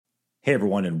Hey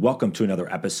everyone, and welcome to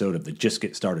another episode of the Just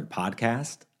Get Started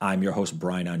podcast. I'm your host,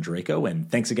 Brian Andraco, and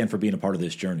thanks again for being a part of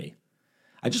this journey.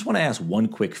 I just want to ask one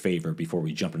quick favor before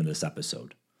we jump into this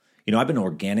episode. I've been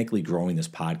organically growing this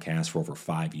podcast for over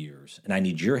 5 years, and I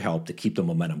need your help to keep the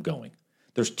momentum going.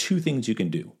 There's two things you can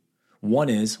do. One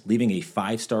is leaving a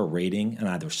 5-star rating on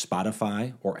either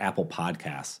Spotify or Apple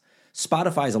Podcasts.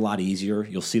 Spotify is a lot easier.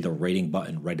 You'll see the rating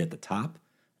button right at the top.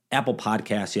 Apple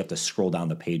Podcasts, you have to scroll down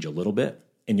the page a little bit,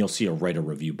 and you'll see a write a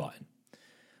review button.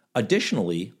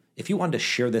 Additionally, if you wanted to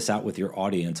share this out with your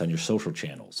audience on your social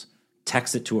channels,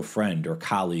 text it to a friend or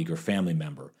colleague or family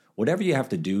member, whatever you have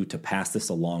to do to pass this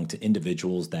along to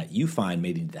individuals that you find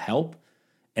may need the help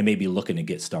and may be looking to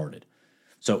get started.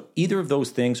 So either of those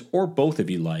things or both of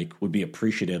you would be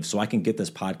appreciative so I can get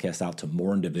this podcast out to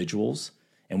more individuals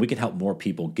and we can help more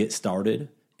people get started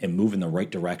and move in the right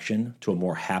direction to a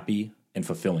more happy and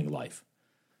fulfilling life.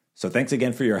 So thanks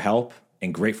again for your help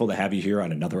and grateful to have you here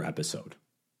on another episode.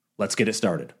 Let's get it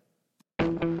started.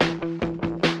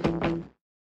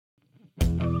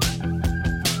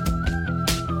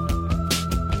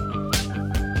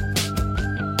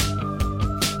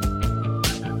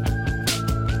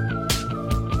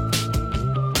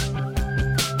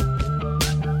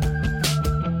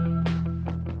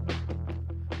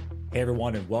 Hey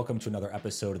everyone, and welcome to another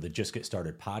episode of the Just Get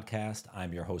Started podcast.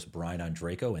 I'm your host, Brian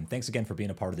Andraco, and thanks again for being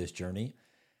a part of this journey.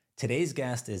 Today's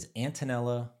guest is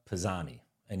Antonella Pisani.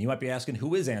 And you might be asking,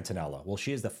 who is Antonella? Well,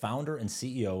 she is the founder and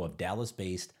CEO of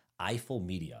Dallas-based Eiffel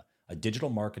Media, a digital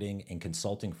marketing and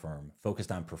consulting firm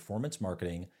focused on performance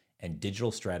marketing and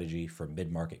digital strategy for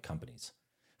mid-market companies.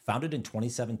 Founded in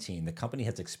 2017, the company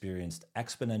has experienced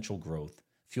exponential growth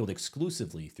fueled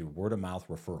exclusively through word-of-mouth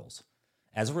referrals.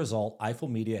 As a result, Eiffel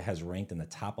Media has ranked in the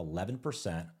top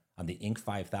 11% on the Inc.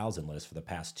 5000 list for the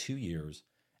past 2 years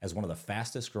as one of the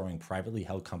fastest growing privately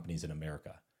held companies in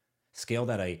America. Scaled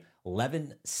at a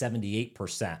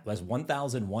 1178%, that's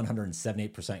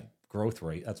 1,178% growth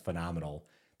rate. That's phenomenal.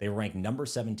 They rank number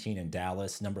 17 in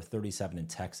Dallas, number 37 in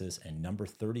Texas, and number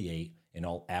 38 in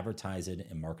all advertising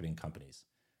and marketing companies.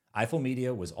 Eiffel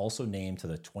Media was also named to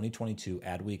the 2022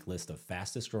 Adweek list of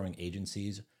fastest growing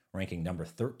agencies, ranking number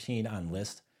 13 on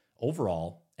list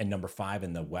overall and number 5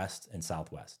 in the West and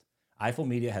Southwest. Eiffel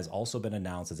Media has also been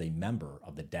announced as a member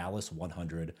of the Dallas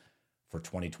 100 for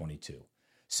 2022.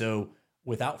 So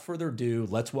without further ado,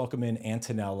 let's welcome in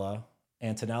Antonella.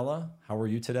 Antonella, how are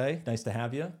you today? Nice to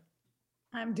have you.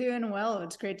 I'm doing well.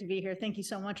 It's great to be here. Thank you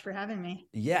so much for having me.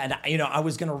 Yeah, and I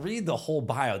was going to read the whole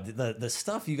bio. The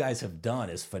stuff you guys have done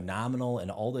is phenomenal,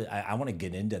 and I want to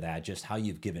get into that, just how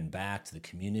you've given back to the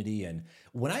community. And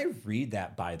when I read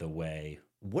that, by the way,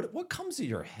 what comes to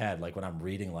your head, like when I'm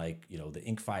reading, like, the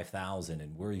Inc. 5000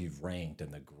 and where you've ranked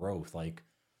and the growth, like,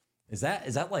 is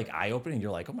that like eye opening?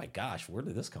 You're like, oh my gosh, where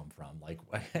did this come from? Like,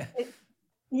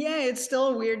 Yeah, it's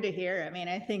still weird to hear. I mean,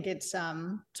 I think it's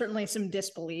certainly some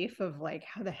disbelief of like,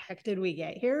 how the heck did we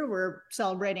get here? We're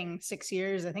celebrating 6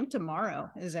 years. I think tomorrow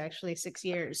is actually 6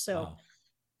 years. So wow.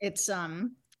 it's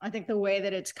I think the way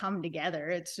that it's come together,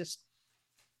 it's just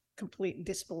complete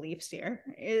disbeliefs here.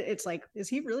 It's like, is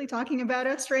he really talking about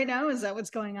us right now? Is that what's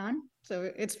going on?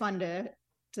 So it's fun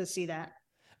to see that.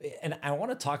 And I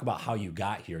want to talk about how you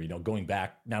got here, going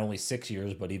back not only 6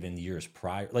 years, but even years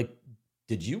prior. Like,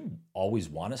 did you always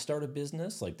want to start a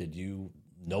business? Like, did you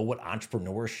know what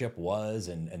entrepreneurship was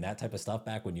and that type of stuff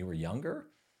back when you were younger?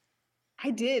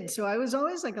 I did. So I was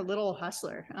always like a little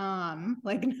hustler,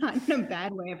 like not in a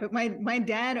bad way, but my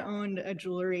dad owned a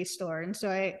jewelry store. And so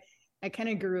I kind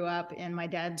of grew up in my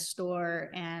dad's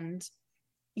store, and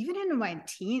even into my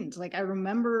teens, like I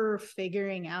remember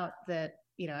figuring out that,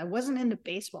 I wasn't into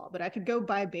baseball, but I could go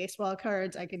buy baseball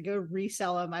cards. I could go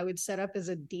resell them. I would set up as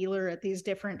a dealer at these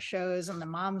different shows, and the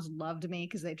moms loved me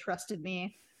because they trusted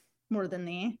me more than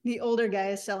the older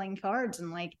guys selling cards.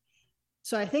 And like,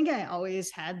 so I think I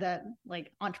always had that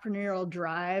like entrepreneurial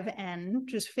drive and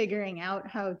just figuring out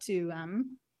how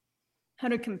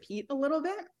to compete a little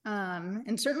bit.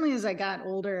 And certainly as I got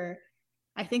older,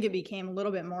 I think it became a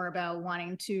little bit more about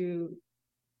wanting to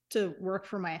work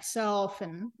for myself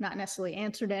and not necessarily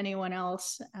answer to anyone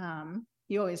else.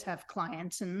 You always have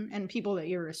clients and people that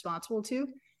you're responsible to.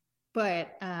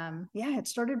 But yeah, it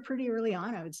started pretty early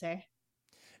on, I would say.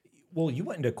 Well, you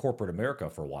went into corporate America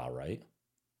for a while, right?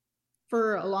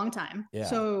 For a long time. Yeah.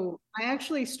 So I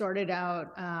actually started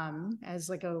out as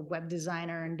like a web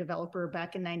designer and developer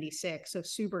back in 96. So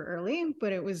super early,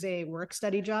 but it was a work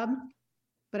study job.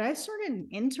 But I started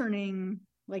interning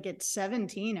like at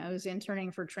 17. I was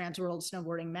interning for Trans World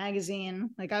Snowboarding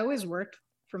magazine. Like I always worked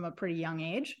from a pretty young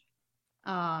age.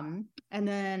 And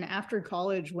then after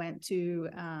college, went to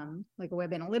like a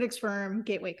web analytics firm,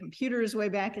 Gateway Computers, way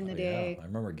back in the Oh yeah, day. I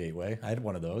remember Gateway. I had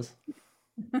one of those.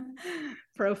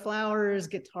 Pro Flowers,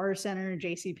 Guitar Center,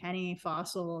 J.C. Penney,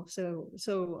 Fossil. So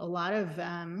a lot of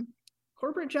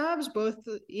corporate jobs. Both,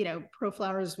 Pro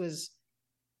Flowers was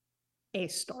a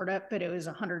startup, but it was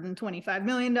 $125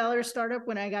 million startup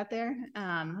when I got there,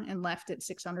 and left at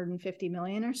 650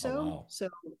 million or Oh so. wow. So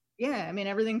yeah, I mean,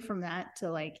 everything from that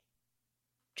to like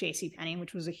J.C. Penney,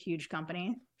 which was a huge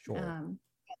company. Sure. Um,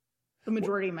 the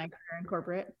majority of my career in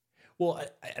corporate. Well,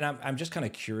 and I'm just kind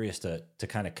of curious to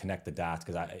kind of connect the dots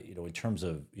because in terms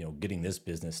of getting this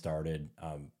business started,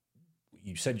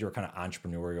 you said you were kind of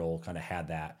entrepreneurial, kind of had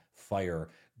that fire.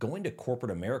 Going to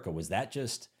corporate America, was that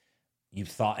just you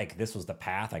thought like this was the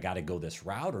path, I got to go this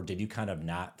route, or did you kind of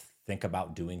not think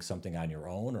about doing something on your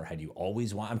own, or had you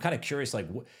always want? I'm kind of curious, like,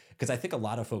 because I think a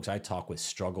lot of folks I talk with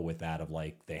struggle with that of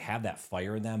like they have that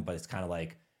fire in them, but it's kind of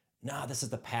like, nah, this is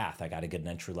the path. I got to get an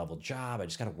entry level job. I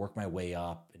just got to work my way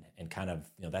up, and kind of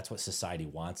that's what society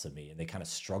wants of me, and they kind of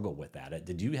struggle with that.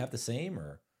 Did you have the same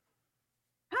or?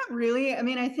 Not really. I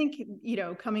mean, I think,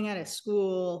 coming out of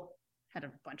school, had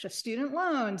a bunch of student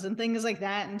loans and things like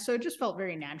that. And so it just felt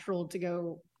very natural to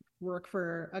go work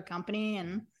for a company,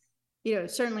 and,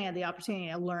 certainly had the opportunity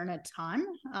to learn a ton.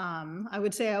 I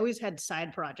would say I always had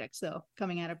side projects though,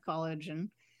 coming out of college, and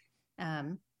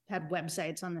had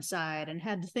websites on the side and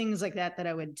had things like that that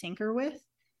I would tinker with.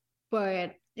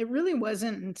 But it really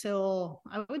wasn't until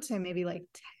I would say maybe like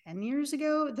 10 years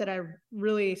ago that I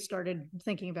really started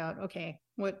thinking about, okay,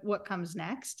 what comes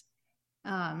next.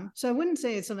 So I wouldn't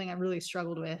say it's something I really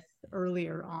struggled with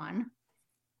earlier on,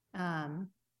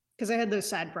 because I had those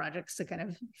side projects to kind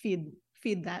of feed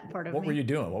that part of What were me. you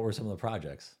doing? What were some of the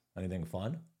projects? Anything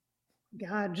fun?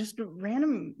 God, just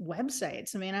random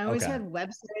websites. I mean, I always Okay. had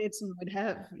websites and would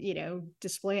have,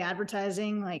 display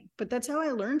advertising, like, but that's how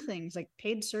I learned things like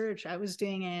paid search. I was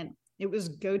doing it. It was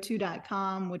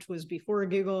goto.com, which was before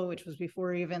Google, which was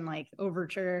before even like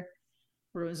Overture,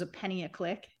 where it was a penny a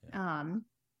click. Yeah.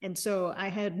 And so I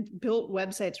had built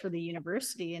websites for the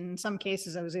university. And in some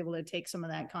cases, I was able to take some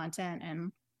of that content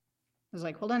and was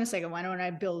like, hold on a second, why don't I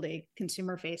build a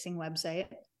consumer facing website?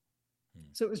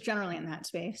 So it was generally in that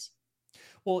space.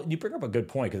 Well, you bring up a good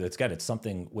point because it's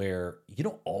something where you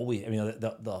don't always. I mean,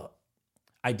 the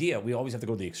idea we always have to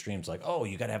go to the extremes, like, oh,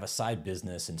 you got to have a side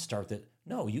business and start that.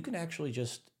 No, you can actually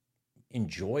just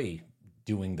enjoy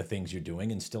doing the things you're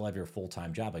doing and still have your full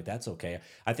time job. Like that's okay.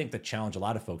 I think the challenge a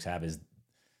lot of folks have is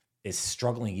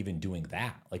struggling even doing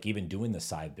that, like even doing the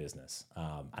side business.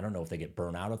 I don't know if they get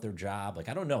burnt out at their job. Like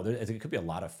I don't know. It could be a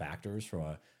lot of factors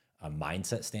from a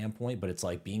mindset standpoint, but it's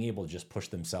like being able to just push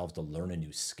themselves to learn a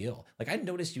new skill. Like I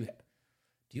noticed do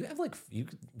you have like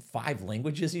 5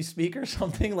 languages you speak or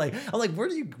something? Like I'm like,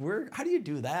 how do you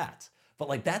do that? But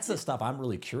like that's the stuff I'm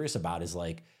really curious about is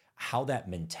like how that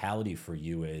mentality for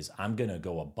you is I'm going to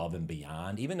go above and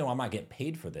beyond, even though I'm not getting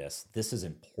paid for this. This is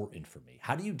important for me.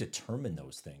 How do you determine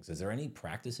those things? Is there any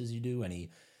practices you do,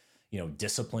 any,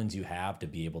 disciplines you have to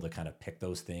be able to kind of pick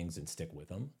those things and stick with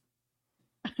them?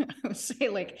 I would say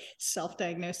like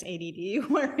self-diagnosed ADD,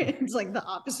 where it's like the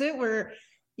opposite, where,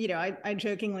 I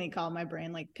jokingly call my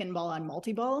brain like pinball on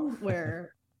multi-ball,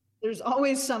 where there's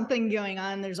always something going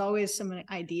on. There's always some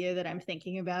idea that I'm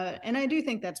thinking about. And I do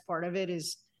think that's part of it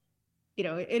is,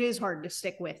 it is hard to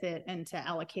stick with it and to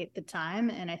allocate the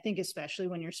time. And I think especially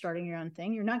when you're starting your own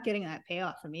thing, you're not getting that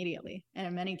payoff immediately. And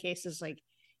in many cases, like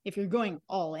if you're going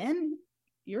all in,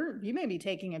 you may be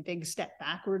taking a big step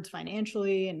backwards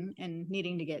financially, and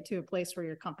needing to get to a place where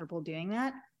you're comfortable doing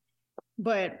that.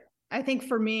 But I think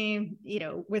for me,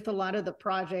 with a lot of the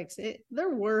projects, there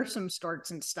were some starts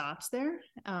and stops there.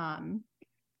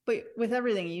 But with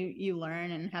everything, you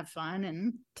learn and have fun.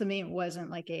 And to me, it wasn't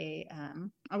like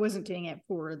I wasn't doing it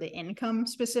for the income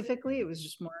specifically. It was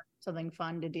just more something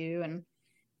fun to do. And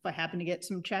if I happened to get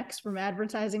some checks from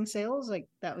advertising sales, like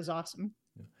that was awesome.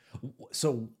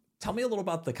 So tell me a little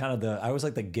about the kind of I always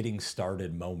like the getting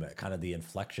started moment, kind of the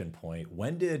inflection point.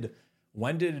 When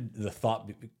did the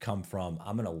thought come from,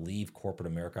 I'm going to leave corporate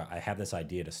America? I have this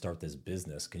idea to start this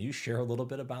business. Can you share a little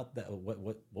bit about that?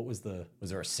 What was there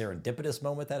a serendipitous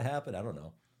moment that happened? I don't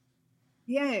know.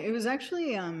 Yeah, it was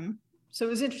actually so it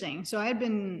was interesting. So I had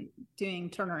been doing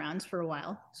turnarounds for a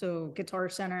while. So Guitar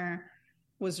Center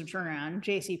was a turnaround,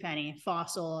 JC Penney,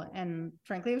 Fossil, and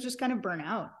frankly, it was just kind of burnt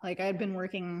out. Like I had been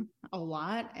working a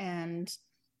lot, and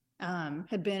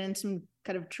had been in some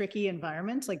kind of tricky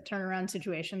environments. Like turnaround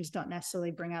situations don't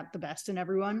necessarily bring out the best in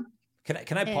everyone. Can I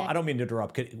And I don't mean to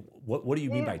interrupt. What do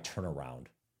you mean yeah, by turnaround?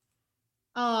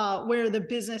 Where the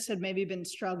business had maybe been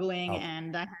struggling Okay.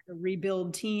 and I had to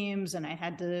rebuild teams and I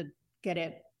had to get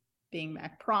it being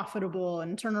back profitable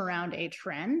and turn around a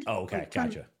trend, Oh, okay. like turn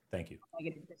Gotcha. Thank you. a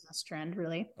negative business trend,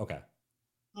 really. Okay.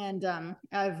 And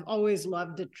I've always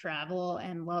loved to travel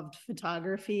and loved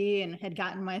photography and had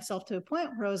gotten myself to a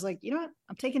point where I was like, you know what?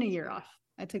 I'm taking a year off.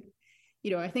 I took,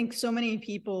 I think so many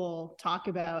people talk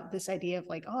about this idea of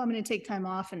like, oh, I'm going to take time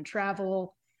off and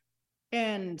travel.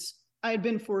 And I'd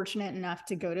been fortunate enough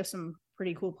to go to some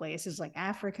pretty cool places like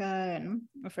Africa and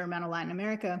a fair amount of Latin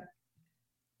America.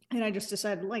 And I just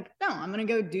decided, like, no, I'm going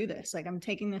to go do this. Like, I'm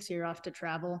taking this year off to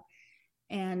travel.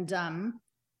 And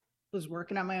was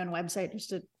working on my own website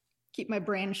just to keep my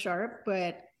brain sharp.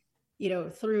 But,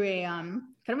 through a kind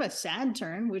of a sad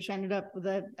turn, which ended up with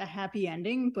a happy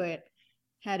ending, but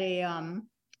had a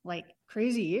like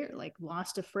crazy year, like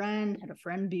lost a friend, had a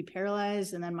friend be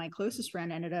paralyzed, and then my closest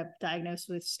friend ended up diagnosed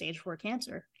with stage 4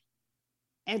 cancer.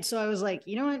 And so I was like,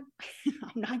 you know what?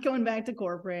 I'm not going back to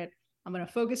corporate. I'm going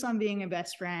to focus on being a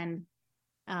best friend.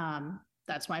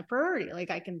 That's my priority.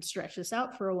 Like I can stretch this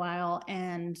out for a while.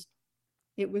 And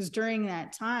it was during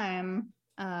that time,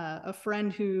 a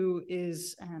friend who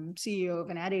is CEO of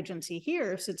an ad agency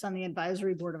here sits on the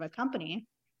advisory board of a company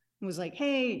and was like,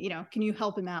 hey, can you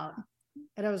help him out?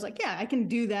 And I was like, yeah, I can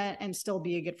do that and still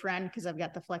be a good friend because I've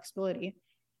got the flexibility.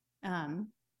 Um,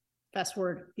 Fast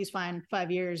forward, he's fine,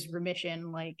 5 years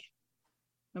remission, like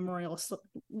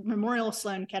Memorial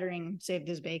Sloan Kettering saved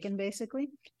his bacon, basically.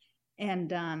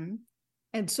 And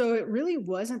so it really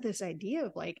wasn't this idea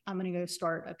of like, I'm going to go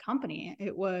start a company.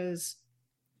 It was,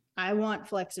 I want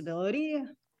flexibility.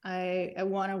 I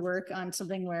want to work on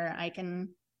something where I can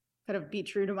kind of be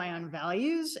true to my own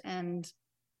values and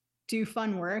do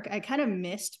fun work. I kind of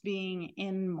missed being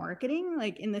in marketing,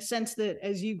 like in the sense that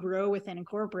as you grow within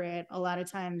corporate, a lot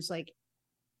of times, like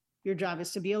your job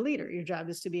is to be a leader, your job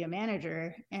is to be a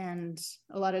manager. And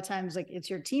a lot of times, like it's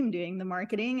your team doing the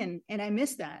marketing. And I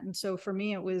miss that. And so for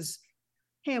me, it was,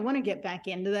 hey, I want to get back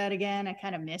into that again. I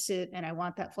kind of miss it. And I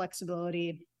want that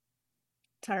flexibility,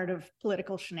 tired of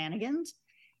political shenanigans.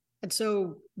 And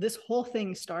so this whole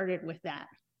thing started with that.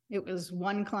 It was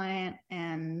one client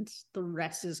and the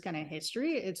rest is kind of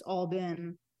history. It's all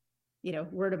been,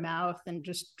 word of mouth and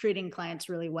just treating clients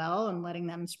really well and letting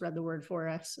them spread the word for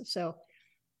us. So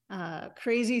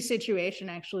crazy situation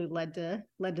actually led to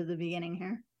the beginning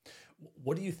here.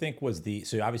 What do you think was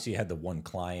so obviously you had the one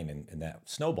client and that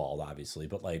snowballed obviously,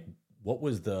 but like, what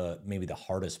was maybe the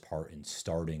hardest part in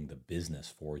starting the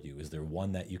business for you? Is there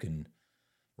one that you can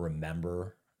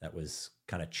remember that was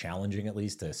kind of challenging at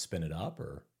least to spin it up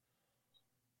or?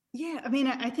 Yeah, I mean,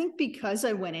 I think because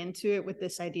I went into it with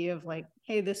this idea of like,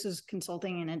 hey, this is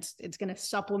consulting and it's going to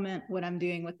supplement what I'm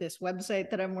doing with this website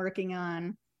that I'm working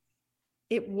on.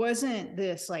 It wasn't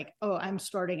this like, oh, I'm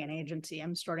starting an agency,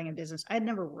 I'm starting a business. I had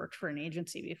never worked for an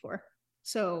agency before.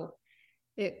 So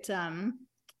it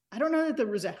I don't know that there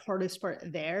was a hardest part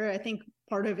there. I think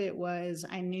part of it was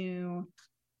I knew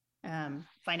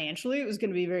financially it was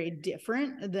going to be very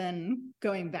different than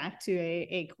going back to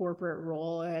a corporate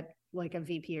role at like a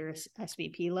VP or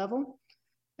SVP level.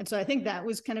 And so I think that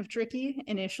was kind of tricky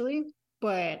initially,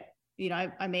 but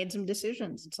I made some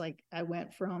decisions. It's like I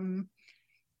went from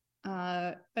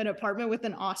an apartment with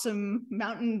an awesome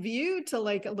mountain view to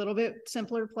like a little bit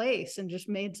simpler place and just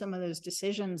made some of those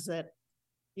decisions that,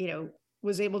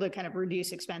 was able to kind of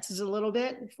reduce expenses a little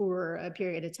bit for a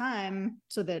period of time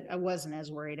so that I wasn't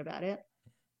as worried about it.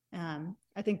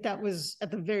 I think that was at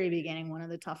the very beginning, one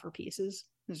of the tougher pieces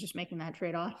was just making that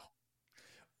trade-off.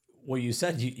 Well, you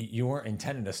said you weren't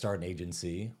intending to start an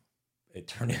agency. It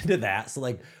turned into that. So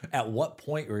like at what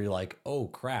point were you like, oh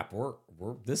crap, we're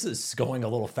this is going a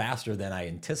little faster than I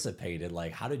anticipated.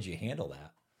 Like, how did you handle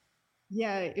that?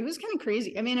 Yeah, it was kind of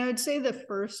crazy. I mean, I would say the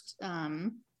first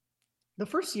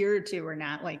year or two were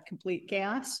not like complete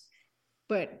chaos,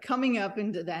 but coming up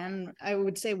into then, I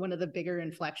would say one of the bigger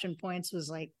inflection points was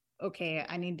like, okay,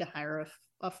 I need to hire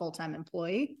a full-time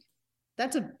employee.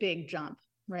 That's a big jump,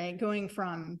 right? Going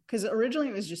from, because originally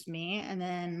it was just me. And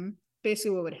then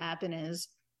basically what would happen is,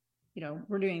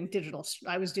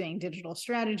 I was doing digital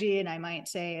strategy and I might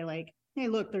say like, hey,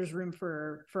 look, there's room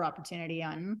for opportunity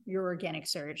on your organic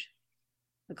search.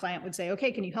 The client would say,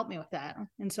 okay, can you help me with that?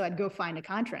 And so I'd go find a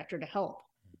contractor to help.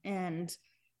 And,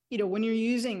 when you're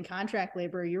using contract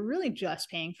labor, you're really just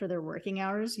paying for their working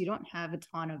hours. You don't have a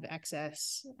ton of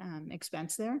excess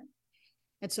expense there.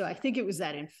 And so I think it was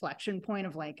that inflection point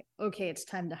of like, okay, it's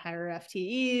time to hire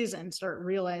FTEs and start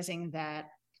realizing that,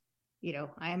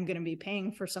 I am going to be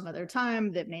paying for some of their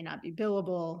time that may not be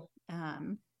billable.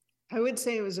 I would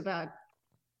say it was about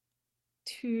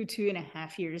two and a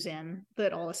half years in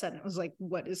that all of a sudden it was like,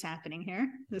 what is happening here?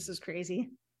 This is crazy.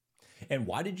 And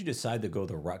why did you decide to go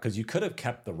the route? Because you could have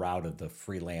kept the route of the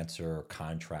freelancer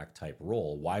contract type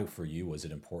role. Why for you was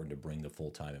it important to bring the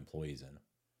full-time employees in?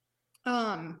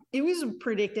 It was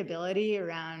predictability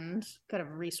around kind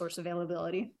of resource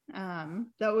availability.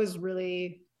 That was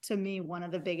really, to me, one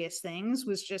of the biggest things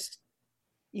was just,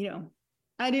 you know,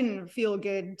 I didn't feel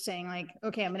good saying like,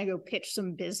 okay, I'm going to go pitch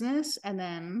some business and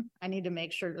then I need to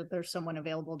make sure that there's someone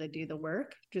available to do the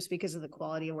work just because of the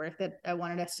quality of work that I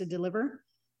wanted us to deliver.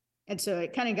 And so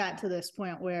it kind of got to this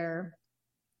point where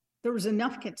there was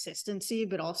enough consistency,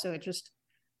 but also it just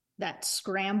that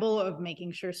scramble of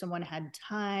making sure someone had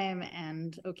time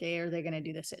and okay, are they going to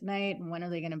do this at night and when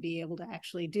are they going to be able to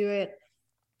actually do it?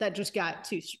 That just got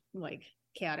too like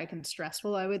chaotic and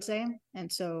stressful, I would say.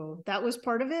 And so that was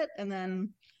part of it. And then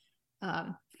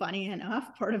funny enough,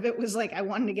 part of it was like I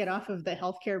wanted to get off of the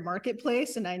healthcare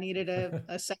marketplace and I needed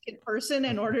a second person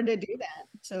in order to do that.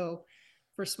 So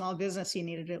for small business, you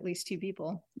needed at least two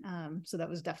people. So that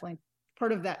was definitely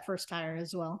part of that first hire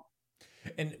as well.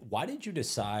 And why did you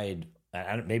decide,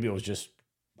 maybe it was just,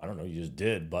 I don't know, you just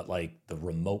did, but like the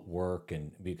remote work?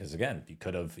 And because again, you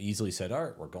could have easily said, all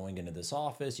right, we're going into this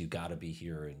office. You got to be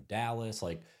here in Dallas.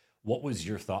 Like, what was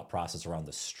your thought process around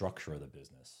the structure of the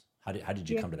business? How did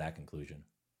you come to that conclusion?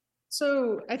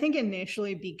 So I think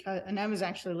initially and I was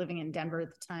actually living in Denver at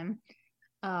the time,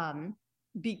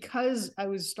 because I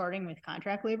was starting with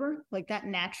contract labor, like that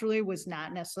naturally was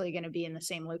not necessarily going to be in the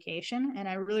same location. And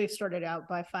I really started out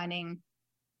by finding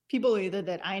people either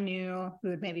that I knew who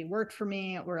had maybe worked for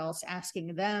me or else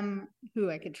asking them who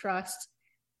I could trust.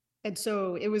 And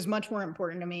so it was much more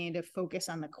important to me to focus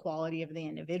on the quality of the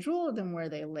individual than where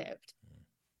they lived.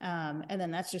 And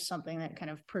then that's just something that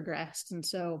kind of progressed. And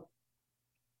so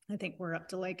I think we're up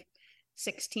to like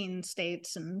 16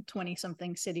 states and 20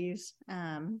 something cities.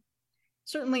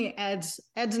 Certainly adds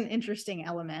an interesting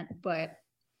element, but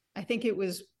I think it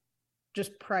was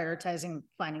just prioritizing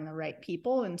finding the right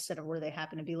people instead of where they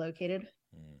happen to be located.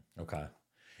 Okay.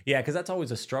 Yeah, because that's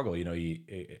always a struggle. You know,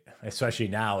 especially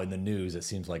now in the news, it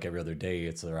seems like every other day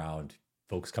it's around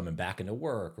folks coming back into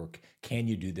work or can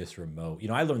you do this remote? You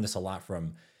know, I learned this a lot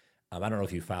from, I don't know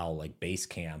if you follow like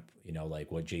Basecamp, you know,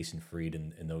 like what Jason Fried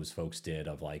and those folks did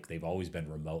of like, they've always been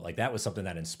remote. Like that was something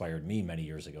that inspired me many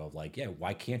years ago of like, yeah,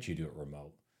 why can't you do it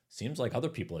remote? Seems like other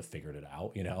people have figured it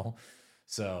out, you know?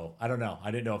 So I don't know.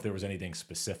 I didn't know if there was anything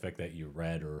specific that you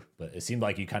read but it seemed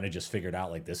like you kind of just figured out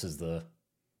like, this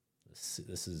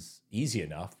is easy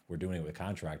enough. We're doing it with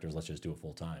contractors. Let's just do it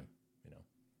full time, you know?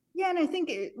 Yeah. And I think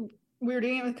we were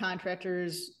doing it with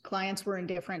contractors. Clients were in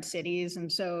different cities.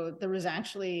 And so there was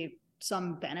actually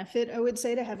some benefit, I would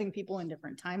say, to having people in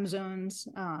different time zones.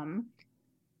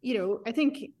 You know, I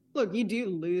think, look, you do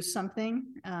lose something.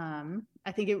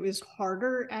 I think it was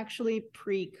harder actually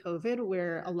pre-COVID,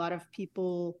 where a lot of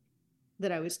people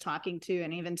that I was talking to,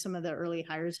 and even some of the early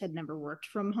hires had never worked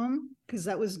from home because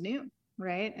that was new,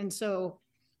 right? And so,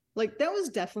 like, that was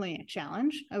definitely a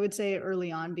challenge, I would say,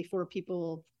 early on before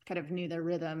people kind of knew their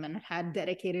rhythm and had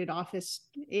dedicated office,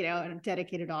 you know, a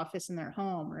dedicated office in their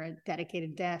home or a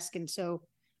dedicated desk. And so,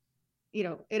 you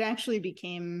know, it actually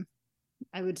became,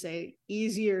 I would say,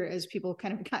 easier as people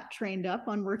kind of got trained up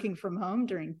on working from home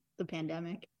during the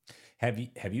pandemic. Have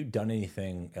you done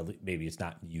anything, maybe it's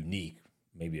not unique,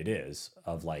 maybe it is,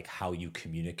 of like how you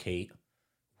communicate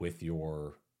with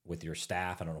your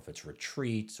staff? I don't know if it's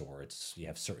retreats or it's you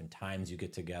have certain times you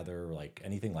get together, like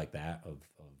anything like that of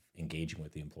engaging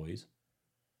with the employees?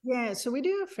 Yeah, so we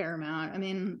do a fair amount. I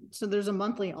mean, so there's a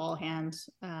monthly all hands.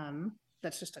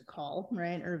 That's just a call,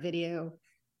 right, or video.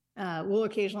 We'll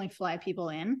occasionally fly people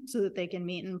in so that they can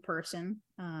meet in person.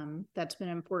 That's been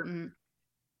important.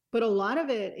 But a lot of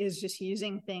it is just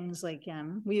using things like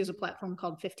we use a platform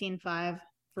called 15Five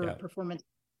for performance.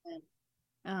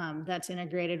 That's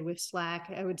integrated with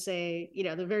Slack. I would say, you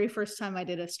know, the very first time I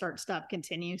did a start, stop,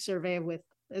 continue survey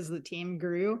as the team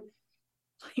grew,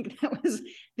 like that was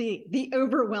the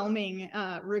overwhelming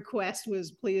request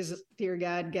was, please, dear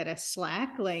God, get us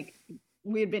Slack. Like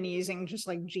we had been using just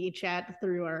like Gchat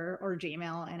through our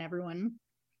Gmail, and everyone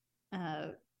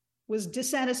was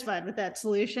dissatisfied with that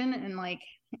solution. And like,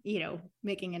 you know,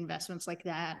 making investments like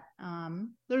that.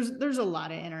 There's a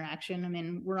lot of interaction. I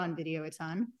mean, we're on video a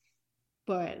ton,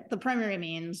 but the primary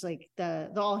means like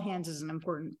the all hands is an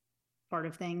important part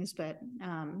of things. But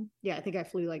yeah, I think I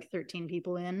flew like 13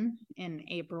 people in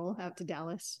April out to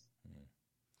Dallas.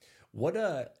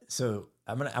 So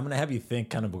I'm gonna have you think,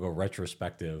 kind of go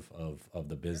retrospective of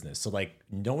the business. So like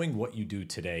knowing what you do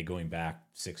today, going back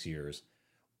 6 years,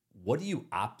 what do you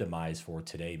optimize for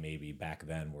today, maybe back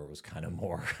then where it was kind of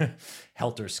more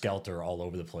helter skelter all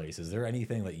over the place? Is there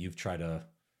anything that you've tried to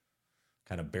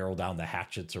kind of barrel down the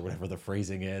hatchets or whatever the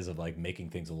phrasing is of like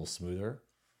making things a little smoother?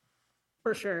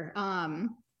 For sure.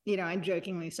 I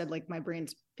jokingly said like my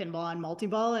brain's pinball and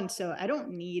multi-ball. And so I don't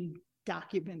need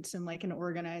documents in like an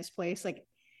organized place. Like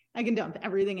I can dump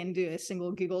everything into a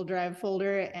single Google Drive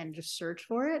folder and just search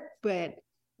for it. But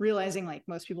realizing like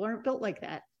most people aren't built like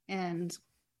that. And,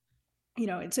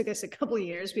 it took us a couple of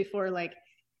years before like,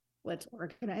 let's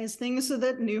organize things so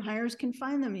that new hires can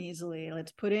find them easily.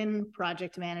 Let's put in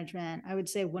project management. I would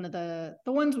say one of the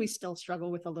ones we still struggle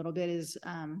with a little bit is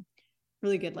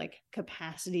really good like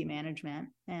capacity management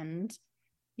and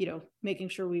making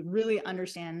sure we really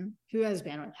understand who has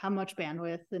bandwidth, how much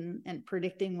bandwidth, and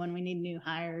predicting when we need new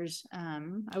hires. I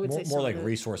would say more like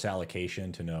resource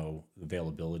allocation to know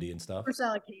availability and stuff. Resource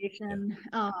allocation.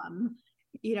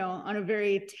 Yeah. On a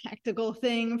very tactical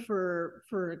thing for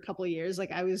a couple of years,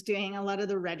 like I was doing a lot of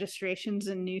the registrations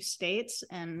in new states,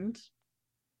 and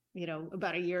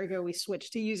about a year ago, we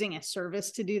switched to using a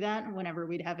service to do that whenever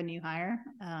we'd have a new hire.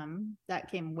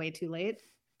 That came way too late.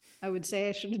 I would say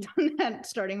I should have done that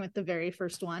starting with the very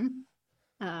first one.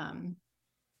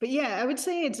 But yeah, I would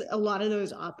say it's a lot of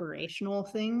those operational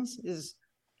things is,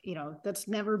 that's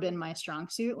never been my strong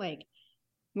suit. Like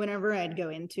whenever I'd go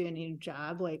into a new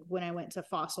job, like when I went to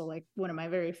Fossil, like one of my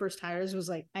very first hires was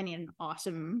like, I need an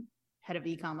awesome head of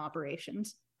ecom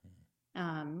operations.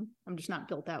 I'm just not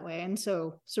built that way. And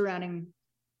so surrounding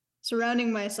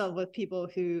myself with people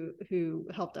who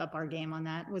helped up our game on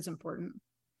that was important.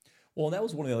 Well, and that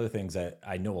was one of the other things that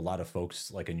I know a lot of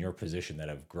folks like in your position that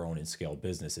have grown and scaled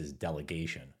business is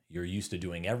delegation. You're used to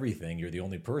doing everything. You're the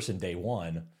only person day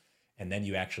one. And then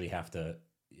you actually have to,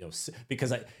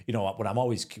 because what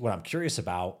I'm curious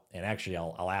about, and actually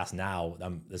I'll ask now,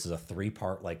 this is a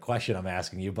 3-part like question I'm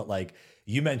asking you, but like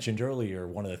you mentioned earlier,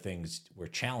 one of the things we're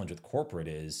challenged with corporate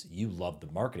is you love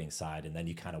the marketing side. And then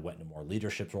you kind of went into more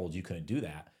leadership roles. You couldn't do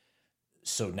that.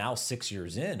 So now 6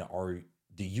 years in,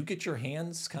 do you get your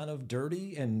hands kind of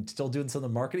dirty and still doing some of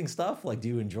the marketing stuff? Like, do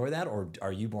you enjoy that? Or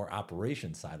are you more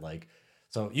operation side? Like,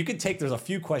 so you can there's a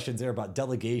few questions there about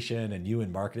delegation and you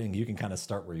in marketing. You can kind of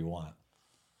start where you want.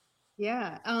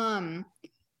 Yeah.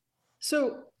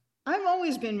 So I've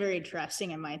always been very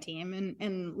trusting in my team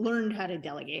and learned how to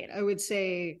delegate. I would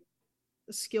say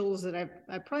skills that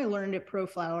I probably learned at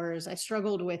ProFlowers. I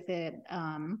struggled with it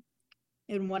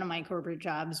in one of my corporate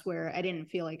jobs where I didn't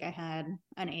feel like I had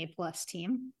an A+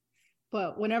 team.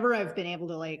 But whenever I've been able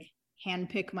to like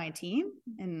handpick my team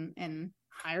and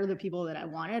hire the people that I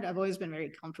wanted, I've always been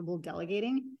very comfortable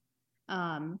delegating.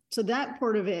 So that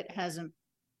part of it hasn't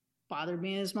bothered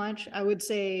me as much. I would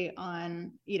say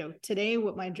on, today,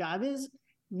 what my job is,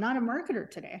 I'm not a marketer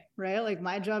today, right? Like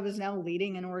my job is now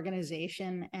leading an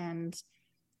organization and,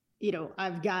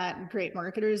 I've got great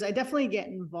marketers. I definitely get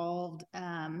involved.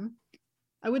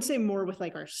 I would say more with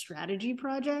like our strategy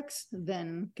projects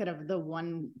than kind of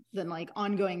than like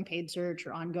ongoing paid search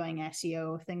or ongoing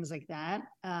SEO, things like that.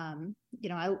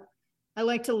 I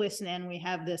like to listen in. We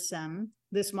have this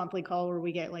monthly call where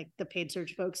we get like the paid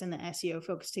search folks and the SEO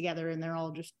folks together, and they're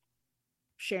all just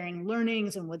sharing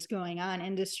learnings and what's going on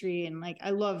industry. And like,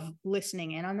 I love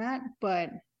listening in on that. But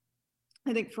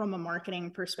I think from a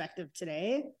marketing perspective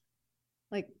today,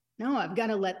 like, no, I've got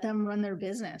to let them run their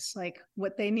business. Like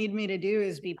what they need me to do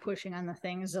is be pushing on the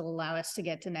things that allow us to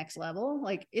get to next level.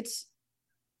 Like it's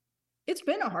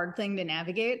been a hard thing to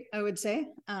navigate, I would say.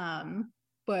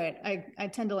 But I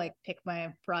tend to like pick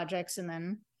my projects. And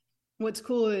then what's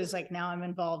cool is like now I'm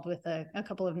involved with a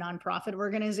couple of nonprofit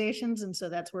organizations. And so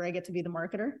that's where I get to be the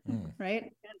marketer. Right.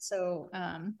 And so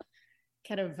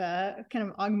kind of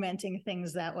augmenting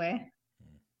things that way.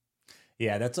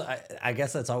 Yeah, I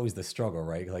guess that's always the struggle,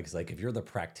 right? Like it's like if you're the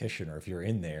practitioner, if you're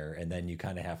in there and then you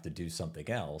kind of have to do something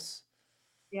else.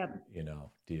 Yep.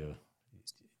 Do you?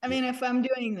 I mean, if I'm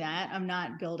doing that, I'm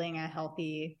not building a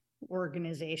healthy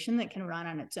organization that can run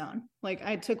on its own. Like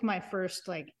I took my first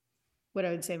what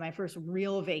I would say my first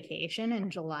real vacation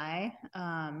in July.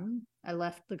 I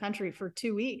left the country for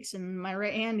 2 weeks, and my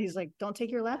right hand, he's like, "Don't take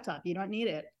your laptop. You don't need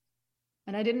it."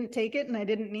 And I didn't take it, and I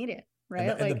didn't need it. Right.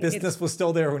 And the business was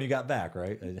still there when you got back,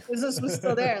 right? Business was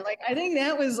still there. Like, I think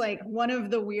that was like one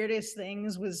of the weirdest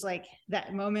things was like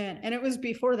that moment. And it was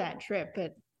before that trip,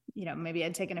 but maybe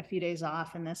I'd taken a few days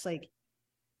off, and this like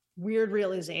weird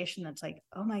realization that's like,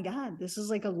 oh my God, this is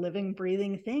like a living,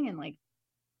 breathing thing. And like,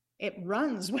 it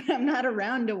runs when I'm not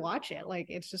around to watch it. Like,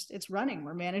 it's running.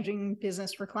 We're managing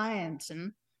business for clients.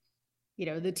 And,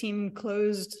 the team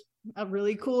closed a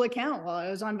really cool account while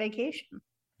I was on vacation.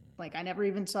 like I never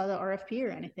even saw the RFP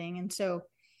or anything. And so,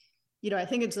 I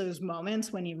think it's those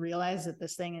moments when you realize that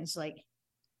this thing is like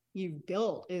you've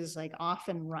built is like off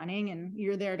and running, and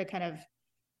you're there to kind of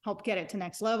help get it to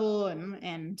next level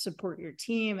and support your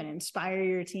team and inspire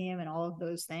your team and all of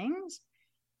those things.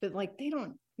 But like, they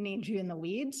don't need you in the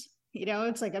weeds.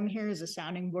 It's like, I'm here as a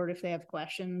sounding board if they have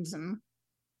questions, and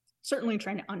certainly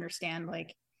trying to understand,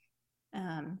 like,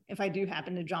 if I do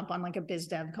happen to jump on like a biz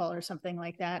dev call or something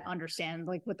like that, understand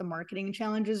like what the marketing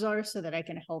challenges are so that I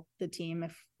can help the team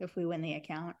if we win the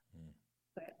account.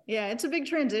 But yeah, it's a big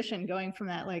transition going from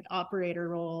that like operator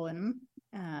role and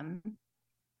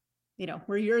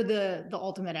where you're the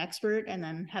ultimate expert, and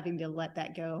then having to let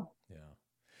that go.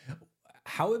 Yeah.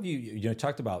 How have you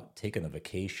talked about taking a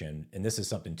vacation, and this is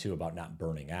something too about not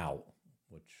burning out,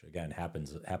 which again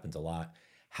happens a lot.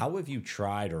 How have you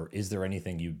tried, or is there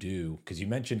anything you do? Because you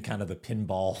mentioned kind of the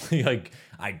pinball, like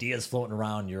ideas floating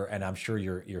around and I'm sure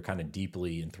you're kind of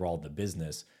deeply enthralled in the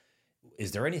business.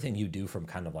 Is there anything you do from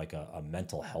kind of like a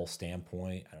mental health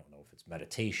standpoint? I don't know if it's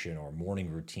meditation or morning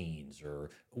routines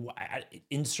or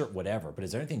insert whatever, but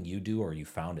is there anything you do or you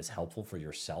found is helpful for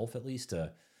yourself, at least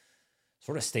to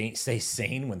sort of stay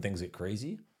sane when things get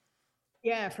crazy?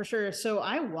 Yeah, for sure. So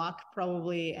I walk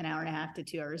probably an hour and a half to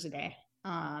 2 hours a day.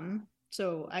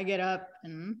 So I get up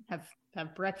and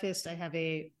have breakfast. I have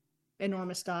a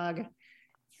enormous dog,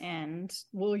 and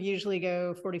we'll usually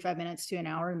go 45 minutes to an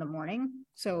hour in the morning.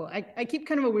 So I keep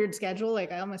kind of a weird schedule.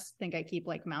 Like I almost think I keep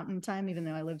like mountain time, even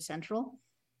though I live central.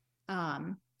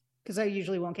 Because I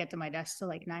usually won't get to my desk till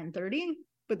like 9:30,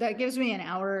 but that gives me an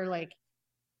hour, like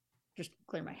just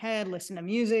clear my head, listen to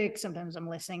music. Sometimes I'm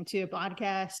listening to a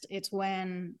podcast. It's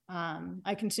when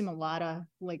I consume a lot of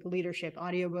like leadership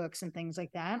audiobooks and things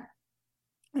like that.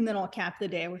 And then I'll cap the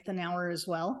day with an hour as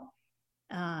well.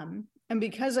 And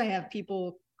because I have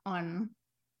people on,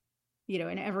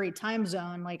 in every time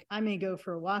zone, like I may go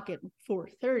for a walk at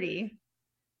 4:30,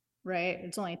 right?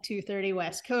 It's only 2:30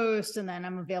 West Coast. And then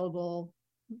I'm available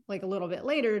like a little bit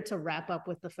later to wrap up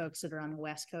with the folks that are on the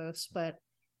West Coast. But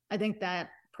I think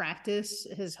that practice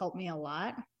has helped me a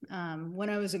lot. When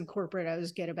I was in corporate, I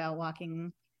was good about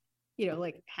walking,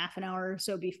 like half an hour or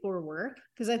so before work.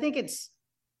 Cause I think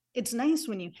it's nice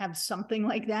when you have something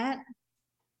like that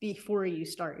before you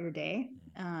start your day.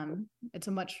 It's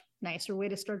a much nicer way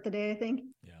to start the day, I think.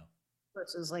 Yeah.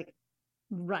 Versus like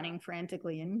running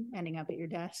frantically and ending up at your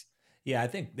desk. Yeah, I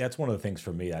think that's one of the things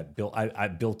for me. I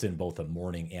built in both a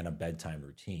morning and a bedtime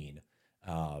routine.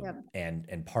 Yep.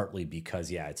 And partly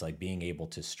because, it's like being able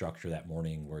to structure that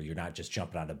morning where you're not just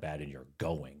jumping out of bed and you're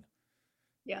going.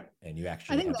 Yeah. And you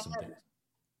actually have some things.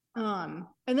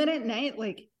 And then at night,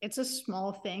 like it's a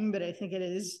small thing, but I think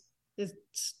it's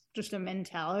just a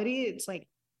mentality. It's like,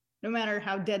 no matter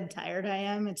how dead tired I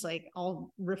am, it's like,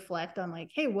 I'll reflect on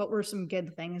like, hey, what were some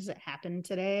good things that happened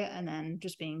today? And then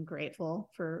just being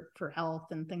grateful for health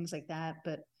and things like that.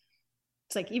 But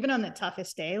it's like, even on the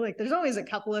toughest day, like there's always a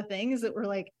couple of things that were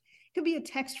like, it could be a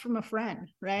text from a friend,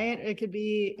 right? It could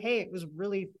be, hey, it was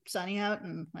really sunny out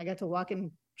and I got to walk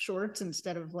in shorts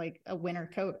instead of like a winter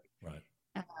coat. Right.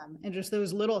 And just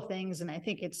those little things. And I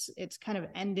think it's kind of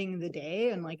ending the day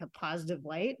in like a positive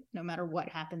light, no matter what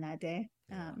happened that day.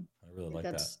 I really like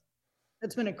that.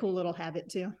 That's been a cool little habit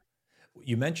too.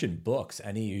 You mentioned books.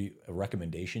 Any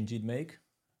recommendations you'd make?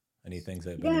 Any things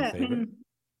that have been your favorite?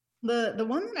 The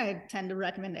one that I tend to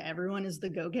recommend to everyone is The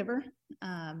Go-Giver.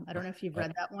 I don't know if you've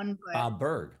read that one, but Bob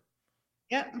Berg.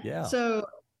 Yeah. So,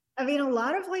 I mean, a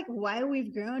lot of like why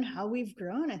we've grown, how we've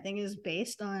grown, I think is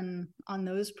based on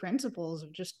those principles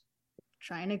of just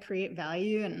trying to create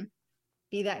value and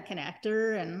be that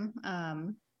connector, and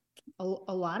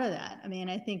a lot of that. I mean,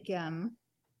 I think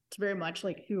it's very much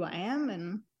like who I am,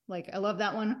 and like I love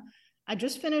that one. I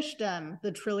just finished The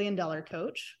 $1 Trillion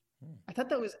Coach. I thought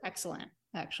that was excellent.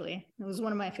 Actually, it was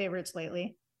one of my favorites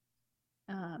lately.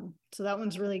 So that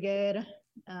one's really good.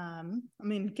 I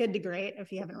mean, Good to Great,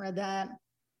 if you haven't read that.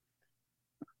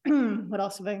 What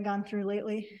else have I gone through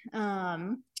lately?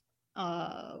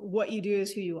 What You Do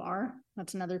Is Who You Are.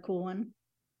 That's another cool one.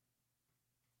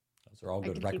 Those are all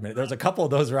good recommendations. There's a couple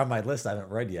of those are on my list I haven't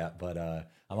read yet, but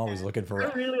I'm always looking for.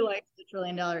 I really liked The $1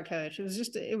 Trillion Coach. It was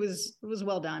just, it was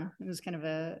well done. It was kind of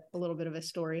a little bit of a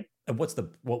story. And what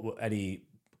any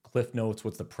cliff notes?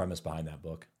 What's the premise behind that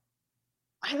book?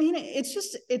 I mean, it's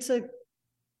just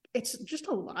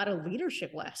a lot of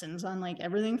leadership lessons on like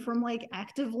everything from like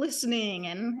active listening,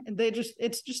 and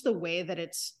it's just the way that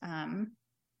it's kind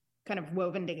of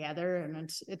woven together, and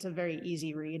it's a very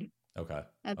easy read. Okay.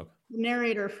 And the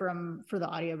narrator for the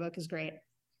audiobook is great.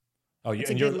 Oh,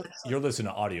 you're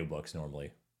listening to audiobooks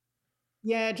normally.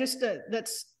 Yeah, just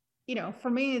that's for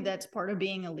me, that's part of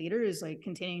being a leader, is like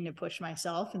continuing to push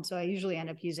myself. And so I usually end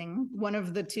up using one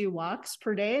of the 2 walks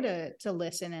per day to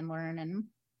listen and learn and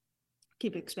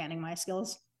keep expanding my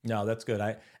skills. No, that's good.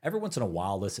 I every once in a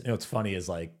while listen. What's funny is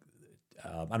like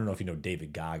I don't know if you know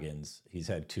David Goggins. He's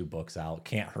had 2 books out,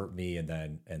 "Can't Hurt Me" and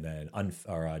then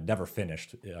 "Never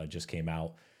Finished" just came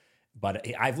out. But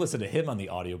I've listened to him on the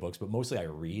audiobooks, but mostly I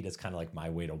read. It's kind of like my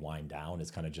way to wind down.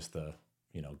 It's kind of just the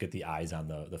get the eyes on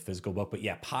the physical book. But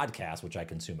yeah, podcasts, which I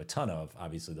consume a ton of,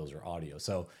 obviously those are audio.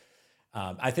 So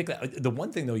I think that the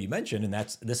one thing though you mentioned, and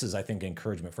this is I think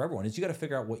encouragement for everyone, is you got to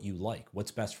figure out what you like,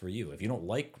 what's best for you. If you don't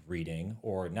like reading,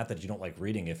 or not that you don't like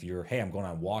reading, if you're, hey, I'm going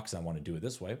on walks and I want to do it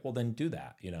this way, well then do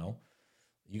that.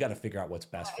 You got to figure out what's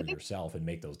best for yourself and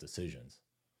make those decisions.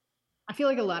 I feel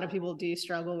like a lot of people do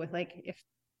struggle with, like,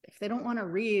 if they don't want to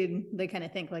read, they kind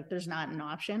of think like there's not an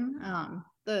option.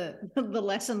 The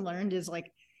lesson learned is like,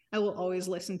 I will always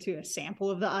listen to a sample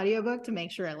of the audiobook to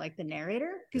make sure I like the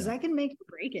narrator, because I can make or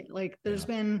break it. Like there's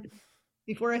been,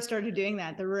 before I started doing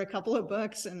that, there were a couple of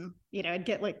books and, I'd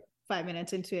get like 5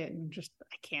 minutes into it and just,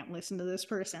 I can't listen to this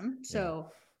person. So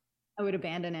I would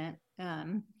abandon it.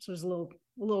 So there's a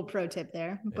little pro tip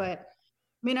there, but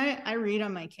I mean, I read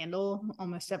on my Kindle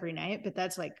almost every night, but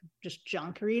that's like just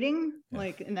junk reading,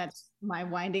 like, and that's my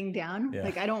winding down.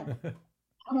 Like I don't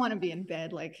want to be in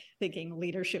bed like thinking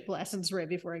leadership lessons right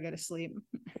before I go to sleep.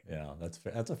 Yeah, that's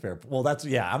fair. That's a fair. Well,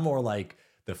 I'm more like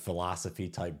the philosophy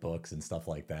type books and stuff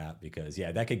like that, because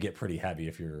that could get pretty heavy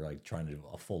if you're like trying to do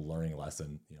a full learning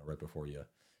lesson, right before you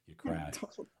crash.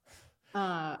 Totally.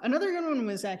 Another good one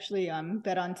was actually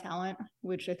Bet on Talent,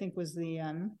 which I think was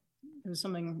it was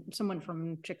someone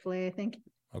from Chick-fil-A, I think.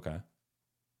 Okay.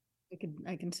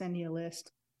 I can send you a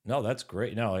list. No, that's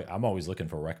great. No, I'm always looking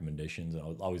for recommendations, and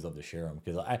I always love to share them,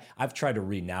 because I've tried to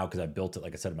read now, because I built it,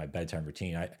 like I said, in my bedtime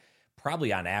routine. I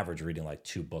probably on average reading like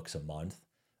 2 books a month.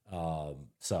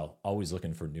 So always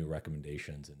looking for new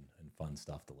recommendations and fun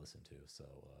stuff to listen to. So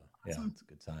awesome. It's a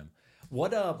good time.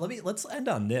 What let's end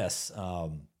on this.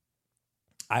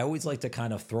 I always like to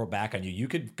kind of throw it back on you. You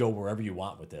could go wherever you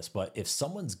want with this, but if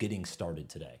someone's getting started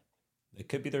today, it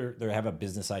could be they have a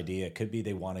business idea. It could be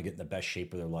they want to get in the best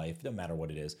shape of their life. It doesn't matter what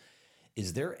it is.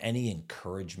 Is there any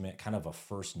encouragement, kind of a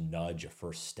first nudge, a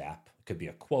first step? It could be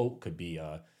a quote, could be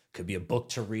a book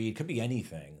to read, could be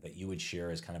anything that you would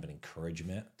share as kind of an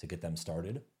encouragement to get them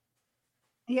started?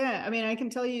 Yeah, I mean, I can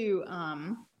tell you,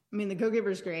 the Go Giver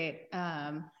is great.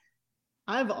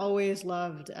 I've always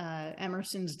loved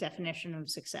Emerson's definition of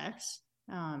success.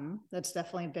 That's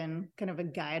definitely been kind of a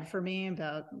guide for me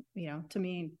about, to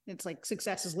me, it's like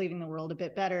success is leaving the world a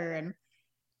bit better. And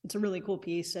it's a really cool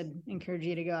piece. I'd encourage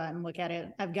you to go out and look at it.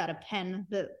 I've got a pen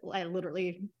that I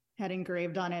literally had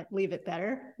engraved on it, "Leave it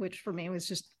better," which for me was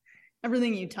just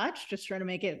everything you touch, just try to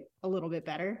make it a little bit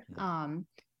better.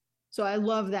 So I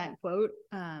love that quote.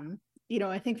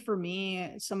 I think for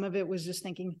me, some of it was just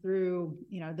thinking through,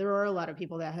 there are a lot of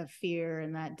people that have fear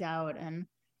and that doubt, and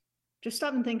just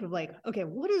stop and think of like, okay,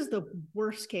 what is the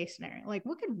worst case scenario? Like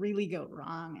what could really go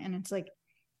wrong? And it's like,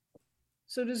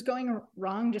 so does going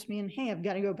wrong just mean, hey, I've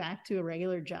got to go back to a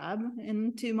regular job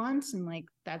in 2 months? And like,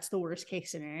 that's the worst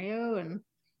case scenario. And,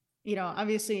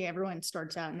 obviously everyone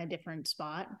starts out in a different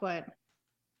spot, but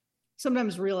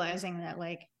sometimes realizing that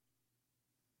like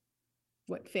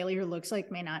what failure looks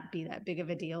like may not be that big of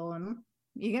a deal, and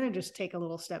you got to just take a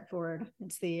little step forward.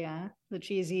 It's the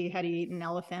cheesy, how do you eat an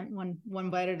elephant, one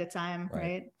bite at a time,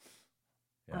 right?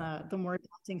 Yeah. The more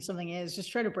daunting something is,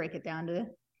 just try to break it down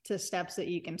to steps that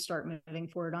you can start moving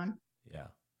forward on. Yeah.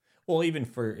 Well, even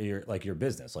for your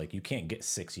business, like you can't get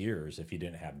 6 years if you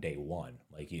didn't have day one.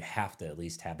 Like you have to at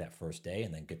least have that first day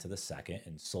and then get to the second,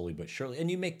 and slowly but surely, and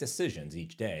you make decisions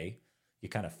each day. You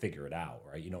kind of figure it out,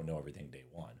 right? You don't know everything day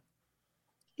one.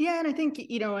 Yeah. And I think,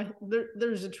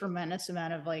 there's a tremendous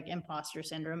amount of like imposter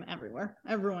syndrome everywhere.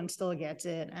 Everyone still gets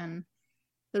it. And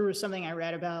there was something I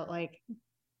read about, like,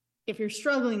 if you're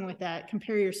struggling with that,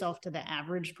 compare yourself to the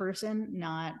average person,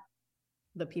 not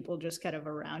the people just kind of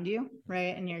around you,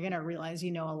 right? And you're going to realize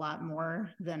you know a lot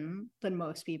more than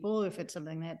most people if it's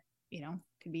something that,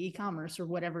 could be e-commerce or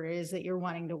whatever it is that you're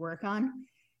wanting to work on.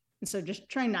 And so just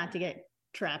try not to get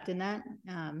trapped in that.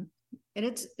 And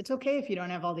it's okay if you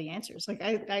don't have all the answers. Like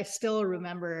I still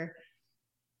remember,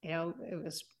 it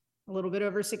was a little bit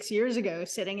over 6 years ago,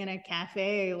 sitting in a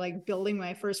cafe, like building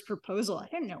my first proposal. I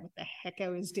didn't know what the heck I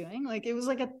was doing. Like it was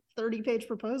like a 30-page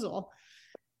proposal,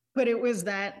 but it was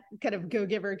that kind of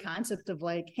go-giver concept of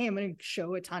like, hey, I'm going to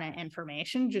show a ton of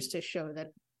information just to show that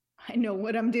I know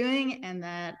what I'm doing, and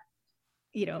that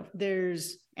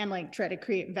and like try to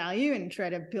create value and try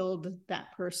to build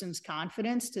that person's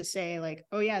confidence to say like,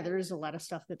 oh yeah, there is a lot of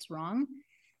stuff that's wrong.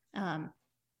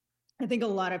 I think a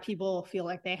lot of people feel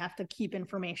like they have to keep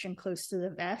information close to the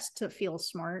vest to feel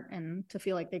smart and to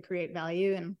feel like they create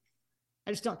value. And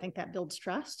I just don't think that builds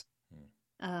trust.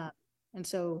 And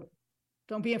so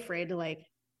don't be afraid to like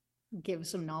give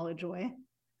some knowledge away,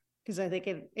 because I think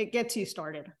it gets you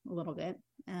started a little bit.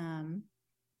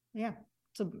 Yeah,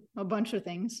 it's a bunch of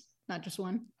things, not just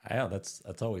one. Yeah,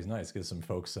 that's always nice. Give some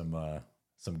folks some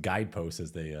guideposts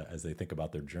as they think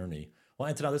about their journey.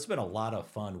 Well, Antonella, this has been a lot of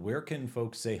fun. Where can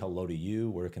folks say hello to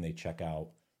you? Where can they check out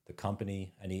the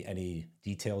company? Any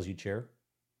details you'd share?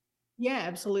 Yeah,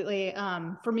 absolutely.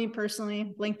 For me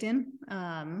personally, LinkedIn.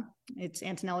 It's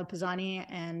Antonella Pisani,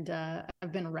 and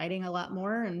I've been writing a lot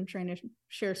more and trying to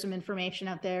share some information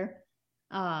out there.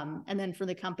 And then for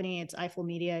the company, it's Eiffel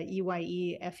Media,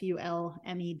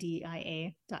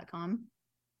 EYEFULMEDIA.com.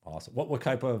 Awesome. What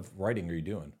type of writing are you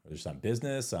doing? Just on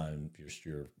business, on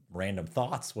your random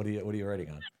thoughts? What are you writing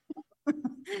on?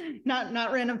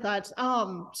 Not random thoughts.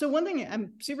 So one thing,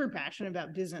 I'm super passionate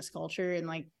about business culture and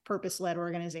like purpose-led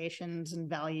organizations and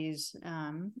values.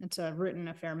 And so I've written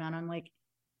a fair amount on like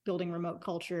building remote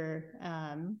culture,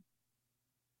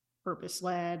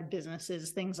 purpose-led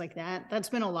businesses, things like that. That's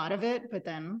been a lot of it, but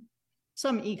then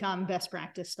some e-com best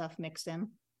practice stuff mixed in.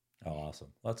 Oh, awesome.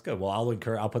 Well, that's good. Well,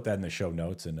 I'll put that in the show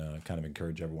notes and kind of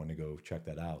encourage everyone to go check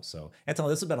that out. So, Antonella,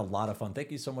 this has been a lot of fun. Thank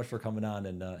you so much for coming on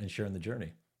and sharing the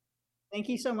journey. Thank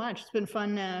you so much. It's been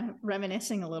fun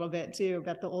reminiscing a little bit too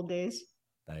about the old days.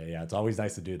 Yeah, it's always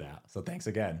nice to do that. So thanks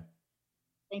again.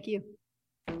 Thank you.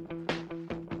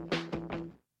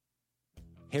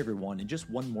 Hey, everyone. And just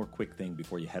one more quick thing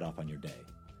before you head off on your day.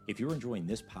 If you're enjoying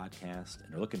this podcast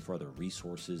and are looking for other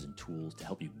resources and tools to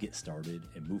help you get started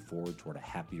and move forward toward a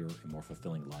happier and more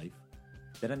fulfilling life,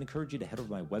 then I'd encourage you to head over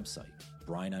to my website,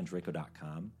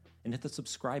 brianondraco.com, and hit the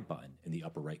subscribe button in the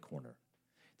upper right corner.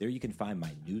 There you can find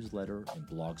my newsletter and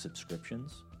blog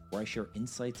subscriptions, where I share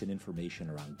insights and information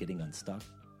around getting unstuck,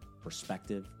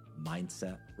 perspective,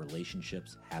 mindset,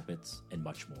 relationships, habits, and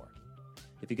much more.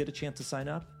 If you get a chance to sign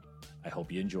up, I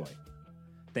hope you enjoy.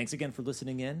 Thanks again for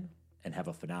listening in, and have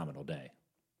a phenomenal day.